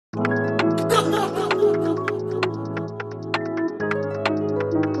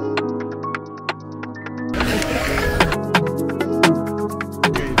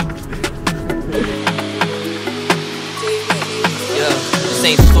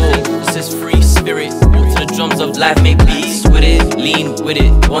ain't thought, this is free spirit. Walk to the drums of life, make beats with it. Lean with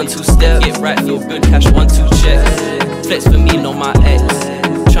it, 1-2 step. Get right, feel good, cash 1-2 checks. Flex for me, not my ex.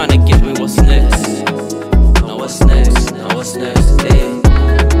 Tryna get me what's next. Now what's next, now what's next, hey.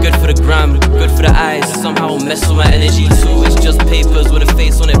 Good for the gram, good for the eyes. Somehow mess with my energy too. It's just papers with a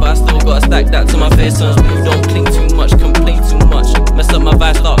face on it, but I still gotta stack that to my face. Don't cling too much, complain too much. Mess up my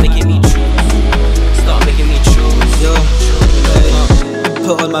vibe, start making me choose. Start making me choose. Yo, hey.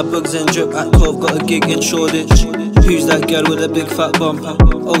 Put on my bugs and drip at 12, got a gig in Shoreditch. Who's that girl with a big fat bumper?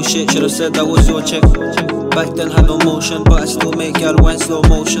 Oh shit, should've said that was your chick. Back then had no motion, but I still make gal wine slow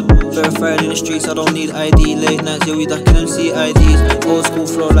motion. Verified in the streets, I don't need ID. Late nights, yeah, we ducking them CIDs. Old school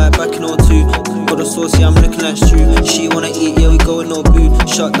flow like back in 02. Got a sauce, yeah, I'm looking like stew. She wanna eat, yeah, we going no boo.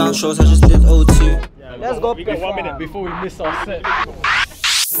 Shut down shows, I just did O2. Let's go. We got 1 minute before we miss our set.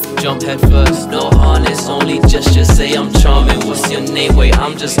 Jump head first, no harness, only just say I'm charming. What's your name? Wait,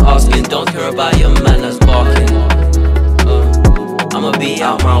 I'm just asking. Don't care about your man that's barking. I'ma be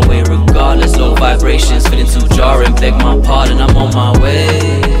out my way regardless. Low vibrations, feeling too jarring. Beg my pardon, I'm on my way.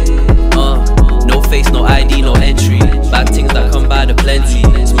 No face, no ID, no entry. Bad things that come by the plenty.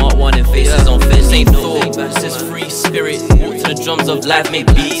 Smart one and faces on fence. Ain't thought, this is free spirit. Walk to the drums of life, make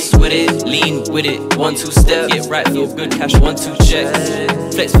beats with it. Lean with it, 1-2 step. Get right, feel good, cash 1-2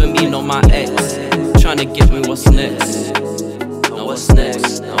 checks. Flex for me, not my ex. Tryna get me what's next. Now what's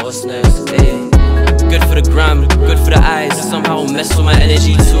next, now what's next, hey. Good for the gram, good for the eyes. Somehow mess with my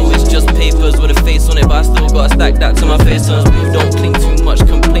energy too. It's just papers with a face on it, but I still gotta stack that to my face. Don't cling too much,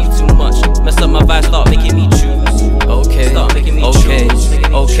 complain too much. Mess up my vibe, start making me choose. Okay, start making me choose.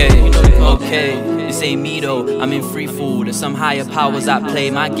 Okay. This ain't me though, I'm in free fall. There's some higher powers at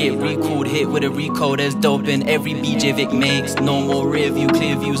play. Might get recalled, hit with a recall. There's dope in every beat J.Vick makes. No more rear view,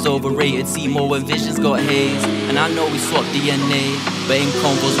 clear views overrated. See more when visions got haze. And I know we swap DNA, but in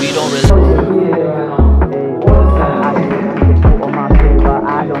combos we don't relate.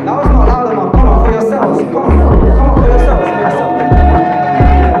 That was not loud enough. Come on for yourselves. Come on.